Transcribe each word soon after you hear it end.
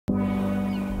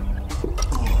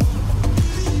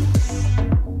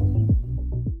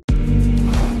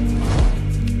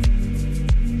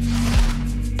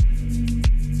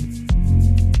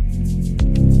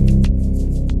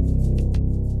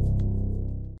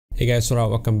Hey guys, what up?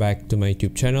 Welcome back to my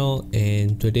YouTube channel,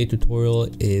 and today's tutorial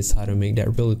is how to make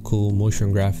that really cool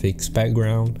motion graphics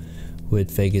background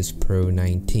with Vegas Pro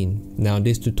 19. Now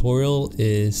this tutorial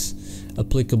is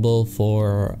applicable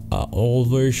for all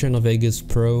version of Vegas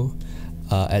Pro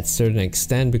at certain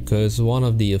extent, because one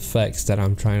of the effects that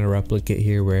I'm trying to replicate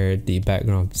here, where the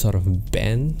background sort of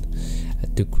bend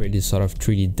to create this sort of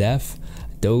 3D depth,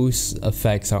 those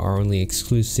effects are only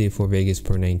exclusive for Vegas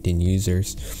Pro 19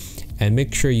 users. And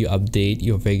make sure you update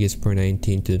your Vegas Pro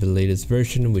 19 to the latest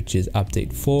version, which is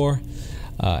update 4.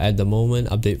 At the moment,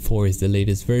 update 4 is the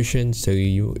latest version, so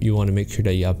you want to make sure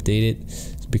that you update it,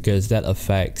 because that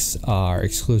effects are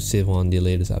exclusive on the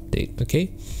latest update.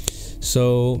 Okay,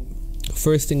 so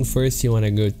first thing first, you want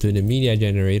to go to the media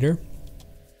generator,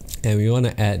 and we want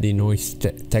to add the noise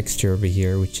texture over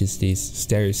here, which is this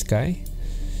stereo sky.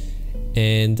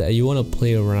 And you want to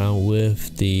play around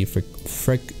with the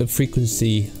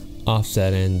frequency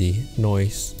offset and the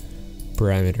noise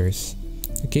parameters.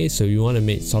 Okay, so you want to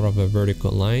make sort of a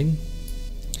vertical line,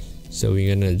 so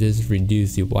we're gonna just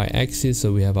reduce the y-axis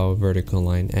so we have our vertical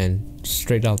line, and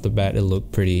straight off the bat it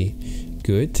looked pretty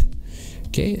good.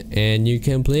 Okay, and you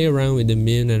can play around with the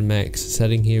min and max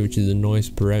setting here, which is the noise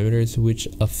parameters, which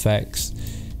affects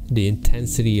the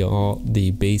intensity of the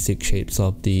basic shapes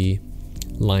of the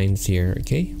lines here.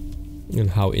 Okay, and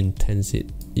how intense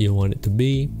you want it to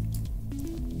be.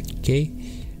 Okay,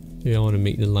 we don't want to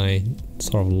make the line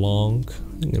sort of long.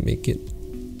 I'm gonna make it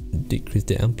decrease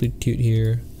the amplitude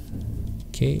here.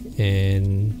 Okay,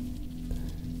 and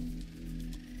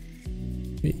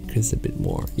increase a bit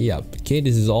more. Yeah. Okay,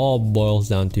 this is all boils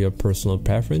down to your personal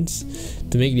preference.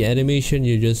 To make the animation,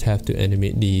 you just have to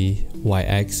animate the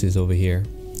y-axis over here.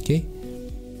 Okay,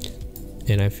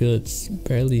 and I feel it's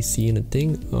barely seeing a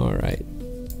thing. All right.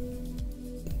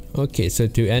 Okay, so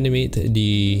to animate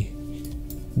the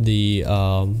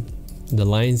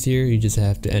lines here, you just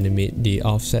have to animate the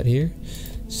offset here.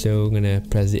 So I'm gonna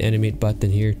press the animate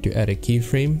button here to add a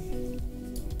keyframe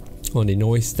on the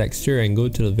noise texture, and go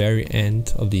to the very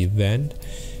end of the event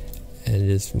and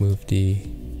just move the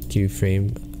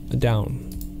keyframe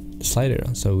down, slide it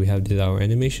down. So we have our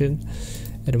animation.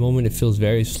 At the moment it feels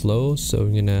very slow, so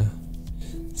I'm gonna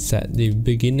set the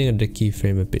beginning of the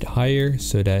keyframe a bit higher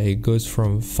so that it goes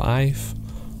from 5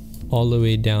 all the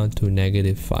way down to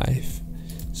 -5,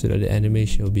 so that the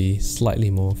animation will be slightly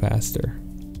more faster.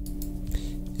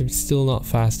 If it's still not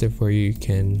faster for you, you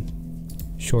can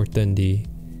shorten the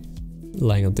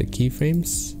length of the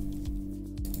keyframes,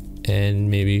 and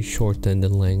maybe shorten the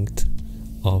length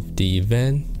of the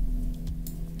event,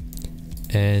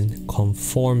 and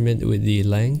conform it with the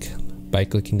length by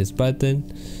clicking this button,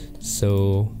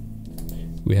 so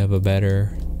we have a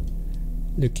better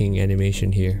looking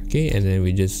animation here. Okay, and then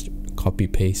we just copy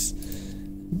paste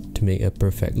to make a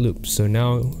perfect loop. So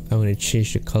now I'm going to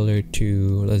change the color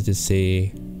to, let's just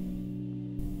say,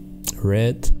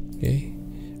 red. Okay,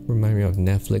 remind me of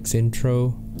Netflix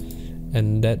intro,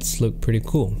 and that's look pretty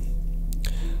cool.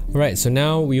 Alright, so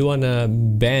now we want to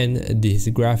bend this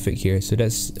graphic here, so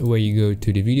that's where you go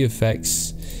to the video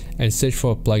effects and search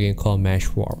for a plugin called Mesh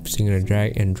Warp. So you're going to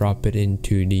drag and drop it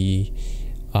into the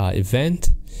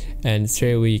event, and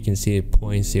straight away you can see it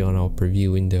points here on our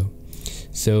preview window.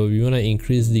 So we want to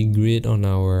increase the grid on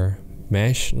our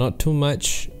mesh, not too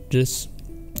much, just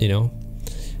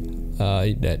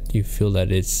that you feel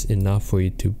that it's enough for you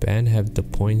to bend, have the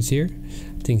points here.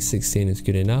 I think 16 is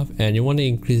good enough, and you want to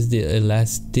increase the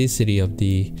elasticity of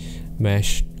the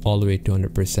mesh all the way to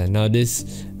 100%. Now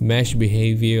this mesh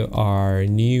behavior are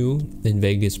new in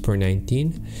Vegas Pro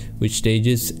 19, which they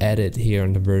just added here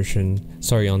on the version,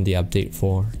 on the update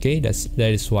 4. Okay,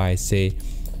 that is why I say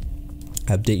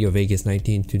update your Vegas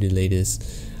 19 to the latest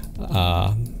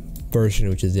version,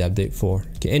 which is the update 4.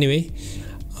 Okay, anyway,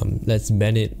 let's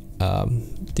bend it,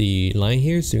 the line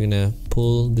here. So you're gonna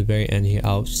pull the very end here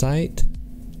outside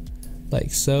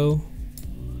like so,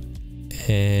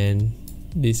 and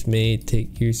this may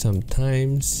take you some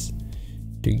times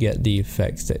to get the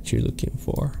effects that you're looking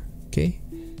for. Okay,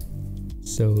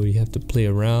 so you have to play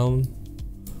around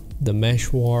the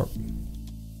mesh warp.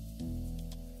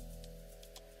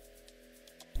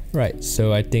 Right,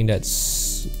 so I think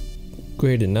that's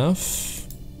great enough.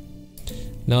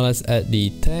 Now let's add the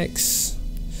text.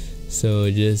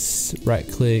 So just right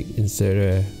click, insert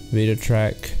a video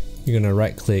track. You're gonna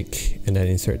right click and then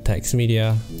insert text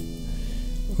media.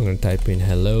 I'm gonna type in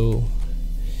hello,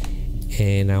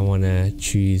 and I wanna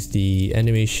choose the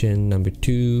animation number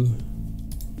 2.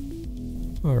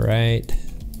 All right,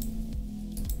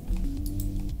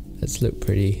 let's look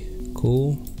pretty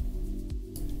cool.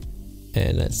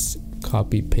 And let's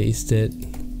copy paste it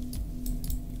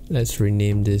Let's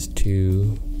rename this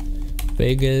to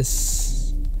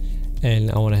Vegas, and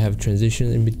I want to have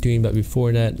transition in between, but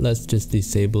before that let's just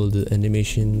disable the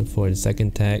animation for the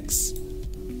second text.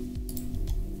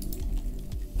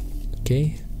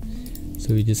 Okay,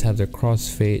 so we just have the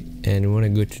crossfade, and we want to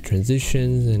go to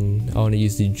transitions, and I want to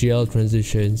use the GL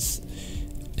transitions,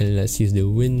 and let's use the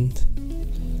wind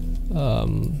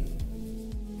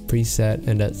preset,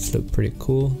 and that's look pretty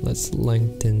cool. Let's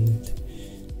lengthen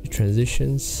the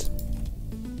transitions.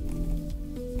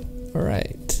 All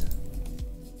right,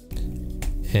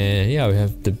 and yeah, we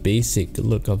have the basic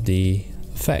look of the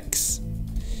effects,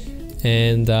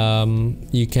 and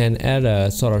you can add a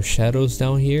sort of shadows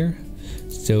down here.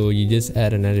 So you just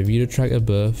add another video track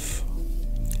above,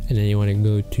 and then you want to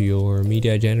go to your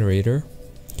media generator,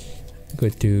 go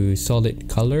to solid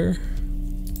color,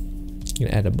 you can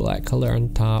add a black color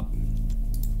on top.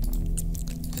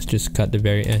 Let's just cut the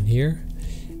very end here,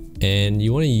 and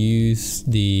you want to use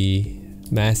the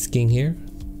masking here.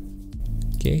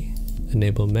 Okay,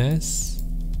 enable mask,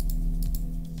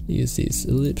 use this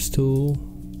ellipse tool,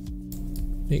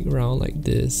 make round like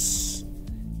this,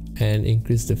 and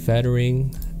increase the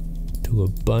feathering to a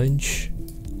bunch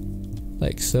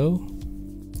like so,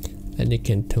 and you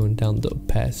can tone down the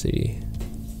opacity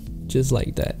just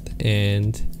like that.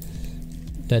 And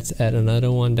let's add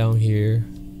another one down here,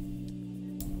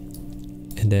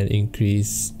 and then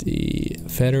increase the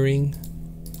feathering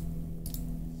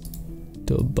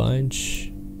to a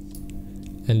bunch,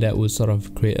 and that would sort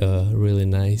of create a really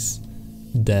nice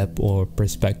depth or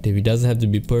perspective. It doesn't have to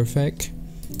be perfect.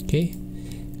 Okay,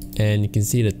 and you can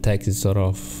see the text is sort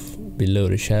of below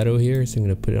the shadow here, so I'm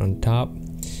going to put it on top,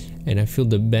 and I feel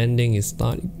the bending is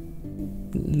not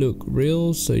look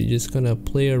real, so you're just gonna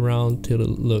play around till it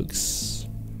looks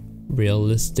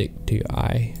realistic to your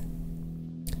eye.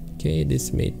 Okay,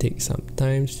 this may take some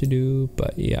time to do,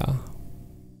 but yeah,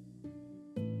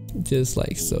 just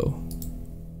like so,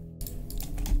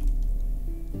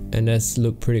 and that's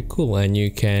look pretty cool. And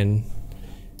you can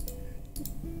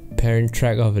parent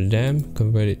track over them,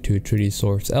 convert it to 3D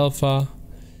source alpha,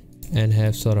 and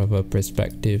have sort of a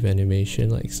perspective animation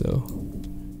like so.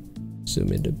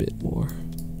 Zoom in a bit more,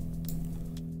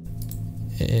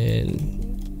 and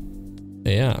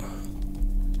yeah,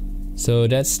 so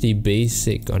that's the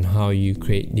basic on how you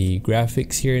create the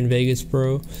graphics here in Vegas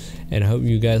Pro. And I hope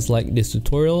you guys like this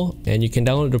tutorial, and you can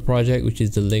download the project, which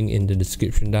is the link in the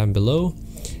description down below.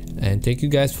 And thank you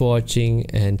guys for watching,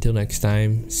 and until next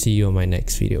time, see you on my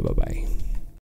next video. Bye bye.